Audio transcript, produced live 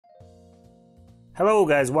Hello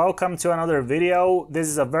guys, welcome to another video. This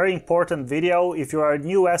is a very important video if you are a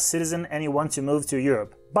US citizen and you want to move to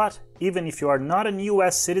Europe. But even if you are not a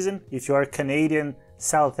US citizen, if you are Canadian,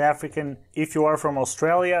 South African, if you are from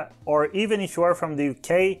Australia, or even if you are from the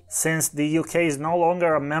UK, since the UK is no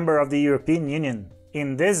longer a member of the European Union.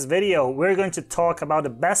 In this video, we're going to talk about the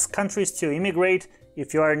best countries to immigrate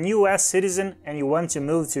if you are a US citizen and you want to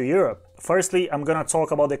move to Europe. Firstly, I'm gonna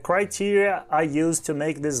talk about the criteria I used to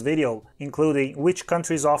make this video, including which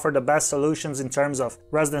countries offer the best solutions in terms of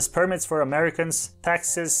residence permits for Americans,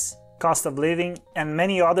 taxes, cost of living, and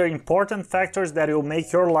many other important factors that will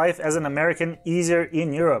make your life as an American easier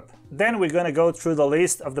in Europe. Then we're gonna go through the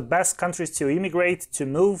list of the best countries to immigrate, to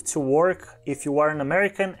move, to work if you are an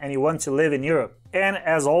American and you want to live in Europe. And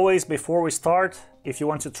as always, before we start, if you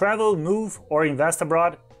want to travel, move, or invest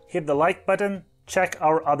abroad, hit the like button, check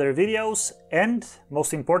our other videos, and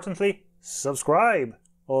most importantly, subscribe.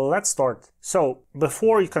 Let's start. So,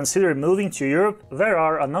 before you consider moving to Europe, there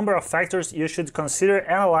are a number of factors you should consider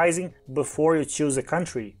analyzing before you choose a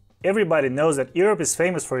country. Everybody knows that Europe is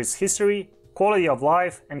famous for its history, quality of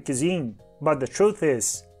life, and cuisine. But the truth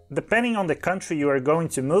is, depending on the country you are going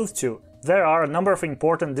to move to, there are a number of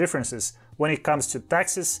important differences when it comes to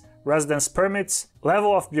taxes, residence permits,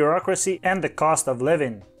 level of bureaucracy, and the cost of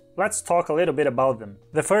living. Let's talk a little bit about them.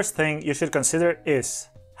 The first thing you should consider is,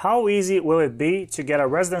 how easy will it be to get a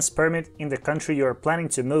residence permit in the country you are planning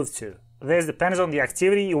to move to? This depends on the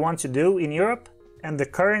activity you want to do in Europe and the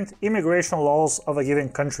current immigration laws of a given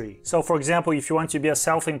country. So for example, if you want to be a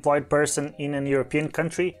self-employed person in an European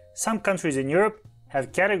country, some countries in Europe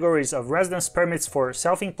have categories of residence permits for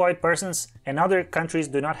self-employed persons, and other countries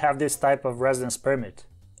do not have this type of residence permit.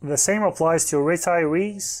 The same applies to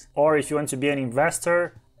retirees, or if you want to be an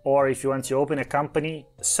investor, or if you want to open a company.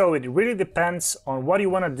 So it really depends on what you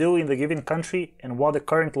want to do in the given country and what the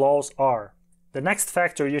current laws are. The next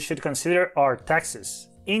factor you should consider are taxes.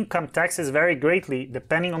 Income taxes vary greatly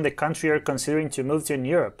depending on the country you're considering to move to in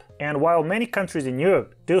Europe. And while many countries in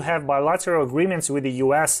Europe do have bilateral agreements with the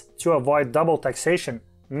US to avoid double taxation,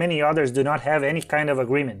 many others do not have any kind of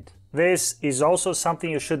agreement. This is also something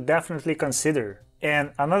you should definitely consider.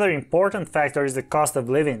 And another important factor is the cost of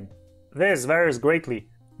living. This varies greatly,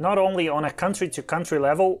 not only on a country-to-country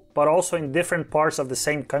level, but also in different parts of the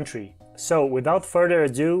same country. So without further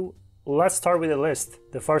ado, let's start with the list.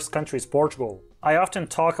 The first country is Portugal. I often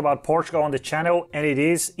talk about Portugal on the channel, and it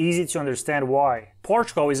is easy to understand why.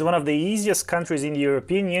 Portugal is one of the easiest countries in the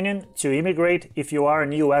European Union to immigrate if you are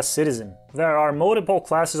a US citizen. There are multiple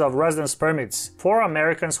classes of residence permits for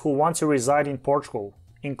Americans who want to reside in Portugal,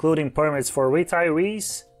 including permits for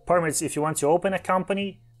retirees, permits if you want to open a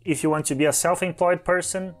company, if you want to be a self-employed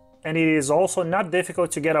person, and it is also not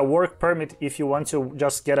difficult to get a work permit if you want to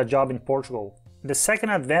just get a job in Portugal. The second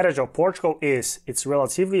advantage of Portugal is its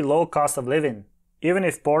relatively low cost of living. Even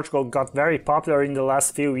if Portugal got very popular in the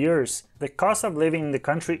last few years, the cost of living in the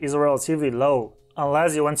country is relatively low,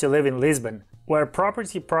 unless you want to live in Lisbon, where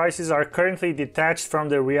property prices are currently detached from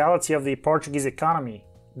the reality of the Portuguese economy.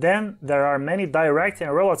 Then, there are many direct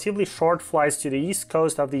and relatively short flights to the east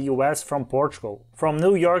coast of the US from Portugal. From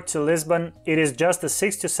New York to Lisbon, it is just a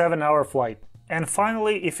 6 to 7 hour flight. And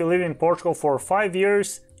finally, if you live in Portugal for 5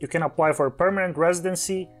 years, you can apply for permanent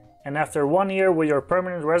residency, and after 1 year with your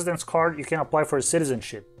permanent residence card, you can apply for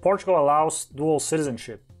citizenship. Portugal allows dual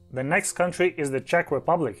citizenship. The next country is the Czech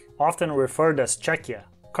Republic, often referred as Czechia.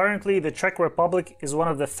 Currently, the Czech Republic is one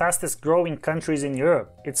of the fastest growing countries in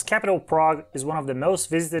Europe. Its capital, Prague, is one of the most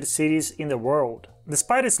visited cities in the world.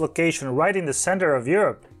 Despite its location right in the center of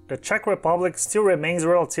Europe, the Czech Republic still remains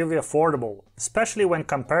relatively affordable, especially when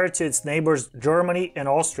compared to its neighbors Germany and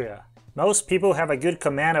Austria. Most people have a good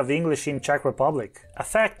command of English in Czech Republic, a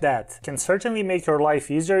fact that can certainly make your life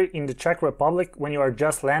easier in the Czech Republic when you are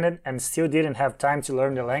just landed and still didn't have time to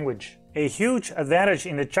learn the language. A huge advantage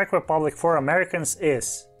in the Czech Republic for Americans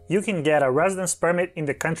is you can get a residence permit in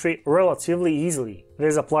the country relatively easily.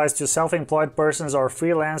 This applies to self-employed persons or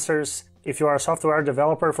freelancers, if you are a software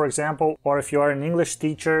developer for example, or if you are an English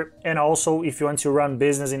teacher, and also if you want to run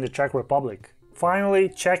business in the Czech Republic. Finally,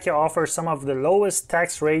 Czechia offers some of the lowest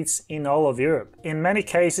tax rates in all of Europe. In many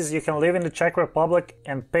cases, you can live in the Czech Republic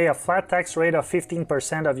and pay a flat tax rate of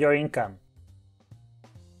 15% of your income.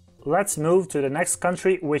 Let's move to the next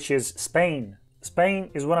country, which is Spain.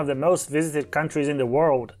 Spain is one of the most visited countries in the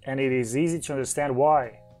world, and it is easy to understand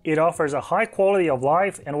why. It offers a high quality of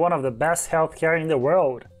life and one of the best healthcare in the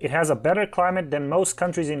world. It has a better climate than most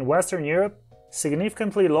countries in Western Europe,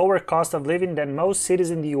 significantly lower cost of living than most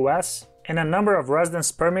cities in the US, and a number of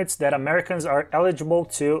residence permits that Americans are eligible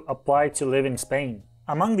to apply to live in Spain.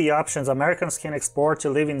 Among the options Americans can explore to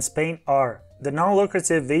live in Spain are the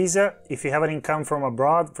non-lucrative visa if you have an income from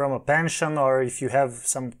abroad, from a pension, or if you have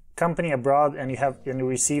some company abroad and you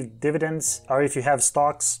receive dividends, or if you have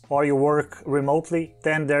stocks or you work remotely.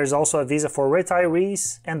 Then there's also a visa for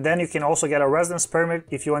retirees, and then you can also get a residence permit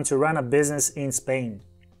if you want to run a business in Spain.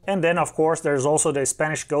 And then of course there's also the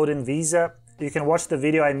Spanish Golden Visa. You can watch the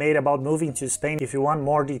video I made about moving to Spain if you want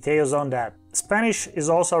more details on that. Spanish is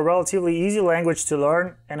also a relatively easy language to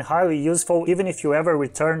learn and highly useful even if you ever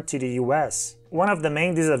return to the US. One of the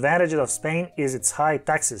main disadvantages of Spain is its high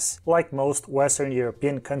taxes, like most Western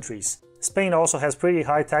European countries. Spain also has pretty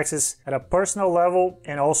high taxes at a personal level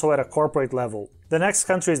and also at a corporate level. The next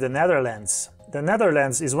country is the Netherlands. The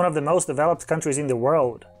Netherlands is one of the most developed countries in the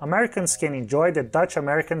world. Americans can enjoy the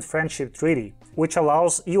Dutch-American Friendship Treaty, which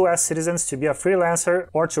allows US citizens to be a freelancer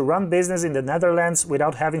or to run business in the Netherlands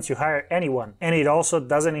without having to hire anyone, and it also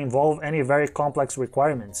doesn't involve any very complex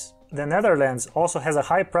requirements. The Netherlands also has a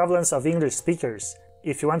high prevalence of English speakers.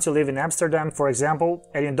 If you want to live in Amsterdam, for example,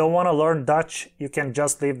 and you don't want to learn Dutch, you can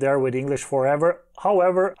just live there with English forever.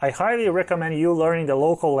 However, I highly recommend you learning the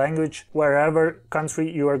local language wherever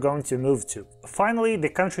country you are going to move to. Finally, the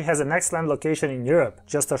country has an excellent location in Europe,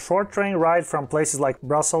 just a short train ride from places like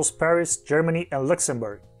Brussels, Paris, Germany and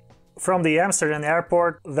Luxembourg. From the Amsterdam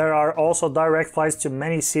airport, there are also direct flights to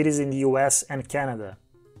many cities in the US and Canada.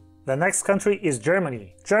 The next country is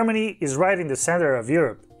Germany. Germany is right in the center of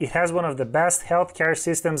Europe. It has one of the best healthcare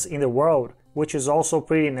systems in the world, which is also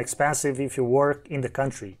pretty inexpensive if you work in the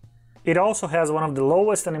country. It also has one of the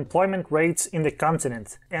lowest unemployment rates in the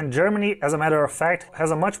continent, and Germany, as a matter of fact, has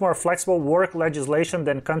a much more flexible work legislation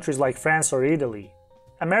than countries like France or Italy.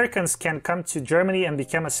 Americans can come to Germany and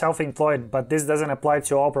become self-employed, but this doesn't apply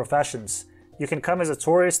to all professions. You can come as a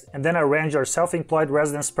tourist and then arrange your self-employed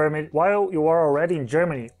residence permit while you are already in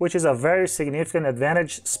Germany, which is a very significant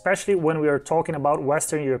advantage, especially when we are talking about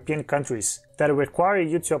Western European countries that require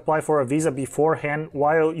you to apply for a visa beforehand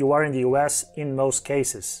while you are in the US in most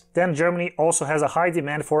cases. Then Germany also has a high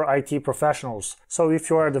demand for IT professionals. So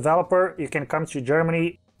if you are a developer, you can come to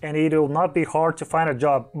Germany and it will not be hard to find a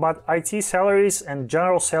job, but IT salaries and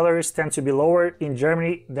general salaries tend to be lower in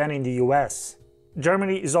Germany than in the US.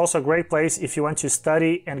 Germany is also a great place if you want to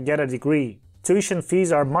study and get a degree. Tuition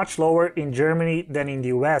fees are much lower in Germany than in the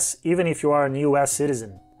US, even if you are a US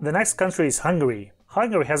citizen. The next country is Hungary.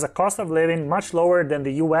 Hungary has a cost of living much lower than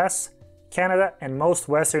the US, Canada, and most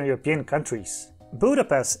Western European countries.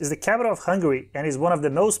 Budapest is the capital of Hungary and is one of the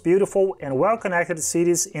most beautiful and well-connected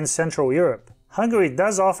cities in Central Europe. Hungary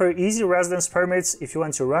does offer easy residence permits if you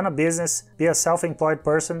want to run a business, be a self-employed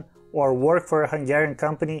person, or work for a Hungarian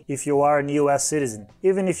company if you are a US citizen.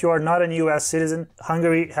 Even if you are not a US citizen,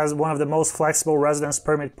 Hungary has one of the most flexible residence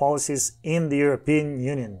permit policies in the European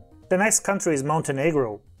Union. The next country is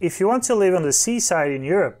Montenegro. If you want to live on the seaside in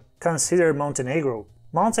Europe, consider Montenegro.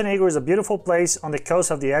 Montenegro is a beautiful place on the coast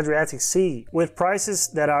of the Adriatic Sea, with prices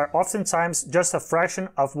that are oftentimes just a fraction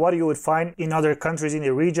of what you would find in other countries in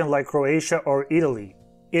the region like Croatia or Italy.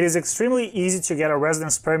 It is extremely easy to get a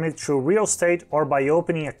residence permit through real estate or by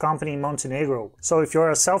opening a company in Montenegro. So if you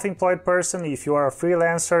are a self-employed person, if you are a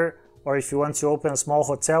freelancer, or if you want to open a small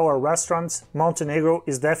hotel or restaurant, Montenegro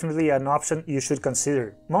is definitely an option you should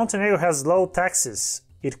consider. Montenegro has low taxes.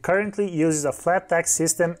 It currently uses a flat tax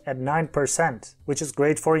system at 9%, which is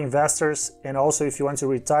great for investors and also if you want to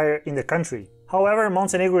retire in the country. However,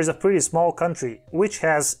 Montenegro is a pretty small country, which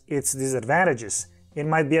has its disadvantages. It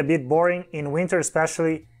might be a bit boring in winter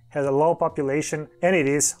especially, has a low population, and it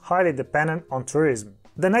is highly dependent on tourism.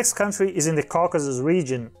 The next country is in the Caucasus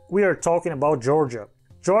region. We are talking about Georgia.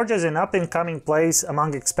 Georgia is an up-and-coming place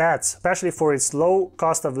among expats, especially for its low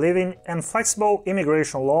cost of living and flexible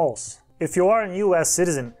immigration laws. If you are a US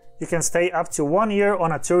citizen, you can stay up to 1 year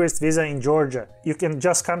on a tourist visa in Georgia. You can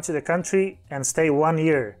just come to the country and stay 1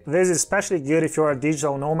 year. This is especially good if you are a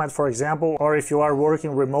digital nomad, for example, or if you are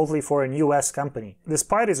working remotely for a US company.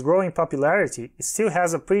 Despite its growing popularity, it still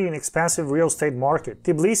has a pretty inexpensive real estate market.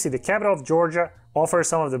 Tbilisi, the capital of Georgia, offers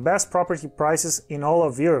some of the best property prices in all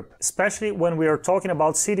of Europe, especially when we are talking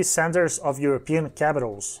about city centers of European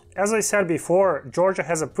capitals. As I said before, Georgia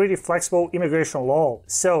has a pretty flexible immigration law,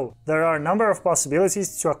 so there are a number of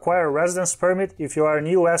possibilities to acquire a residence permit if you are a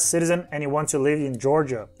US citizen and you want to live in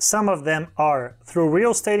Georgia. Some of them are through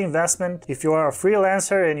real estate investment, if you are a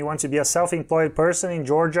freelancer and you want to be a self-employed person in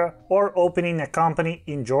Georgia, or opening a company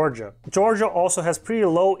in Georgia. Georgia also has pretty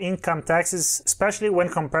low income taxes, especially when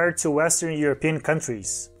compared to Western European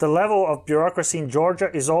countries. The level of bureaucracy in Georgia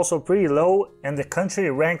is also pretty low, and the country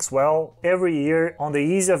ranks well every year on the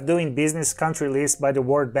ease of doing business country list by the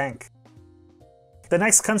World Bank. The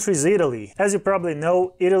next country is Italy. As you probably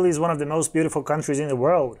know, Italy is one of the most beautiful countries in the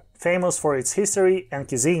world, famous for its history and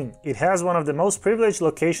cuisine. It has one of the most privileged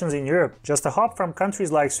locations in Europe, just a hop from countries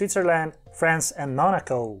like Switzerland, France and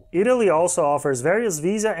Monaco. Italy also offers various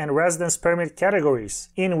visa and residence permit categories,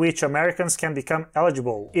 in which Americans can become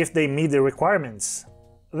eligible if they meet the requirements.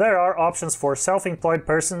 There are options for self-employed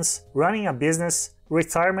persons, running a business,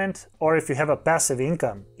 retirement, or if you have a passive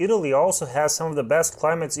income. Italy also has some of the best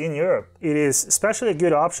climates in Europe. It is especially a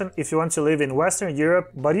good option if you want to live in Western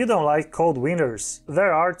Europe but you don't like cold winters.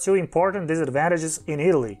 There are two important disadvantages in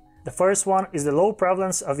Italy. The first one is the low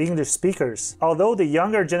prevalence of English speakers. Although the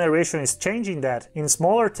younger generation is changing that, in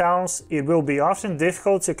smaller towns it will be often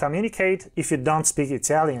difficult to communicate if you don't speak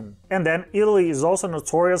Italian. And then Italy is also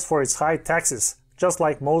notorious for its high taxes, just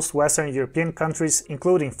like most Western European countries,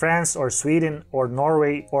 including France or Sweden or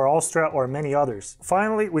Norway or Austria or many others.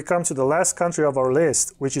 Finally, we come to the last country of our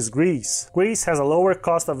list, which is Greece. Greece has a lower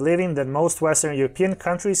cost of living than most Western European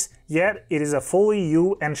countries, yet it is a full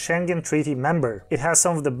EU and Schengen Treaty member. It has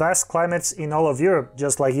some of the best climates in all of Europe,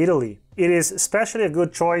 just like Italy. It is especially a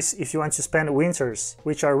good choice if you want to spend winters,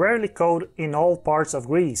 which are rarely cold in all parts of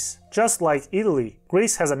Greece. Just like Italy,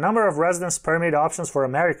 Greece has a number of residence permit options for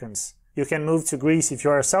Americans. You can move to Greece if you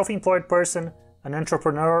are a self-employed person, an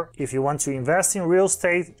entrepreneur, if you want to invest in real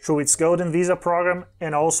estate through its Golden Visa program,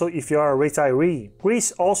 and also if you are a retiree.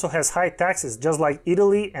 Greece also has high taxes just like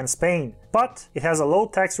Italy and Spain, but it has a low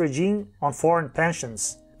tax regime on foreign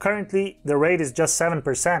pensions. Currently, the rate is just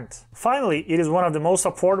 7%. Finally, it is one of the most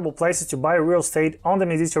affordable places to buy real estate on the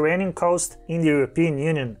Mediterranean coast in the European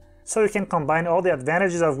Union. So you can combine all the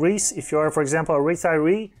advantages of Greece if you are, for example, a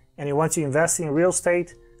retiree and you want to invest in real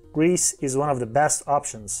estate. Greece is one of the best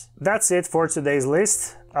options. That's it for today's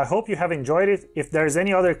list. I hope you have enjoyed it. If there's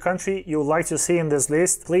any other country you would like to see in this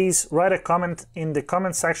list, please write a comment in the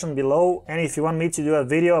comment section below. And if you want me to do a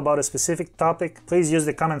video about a specific topic, please use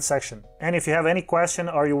the comment section. And if you have any question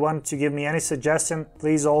or you want to give me any suggestion,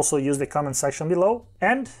 please also use the comment section below.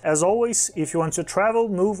 And as always, if you want to travel,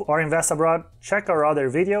 move or invest abroad, check our other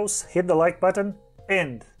videos, hit the like button,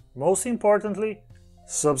 and most importantly,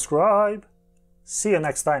 subscribe. See you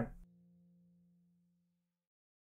next time.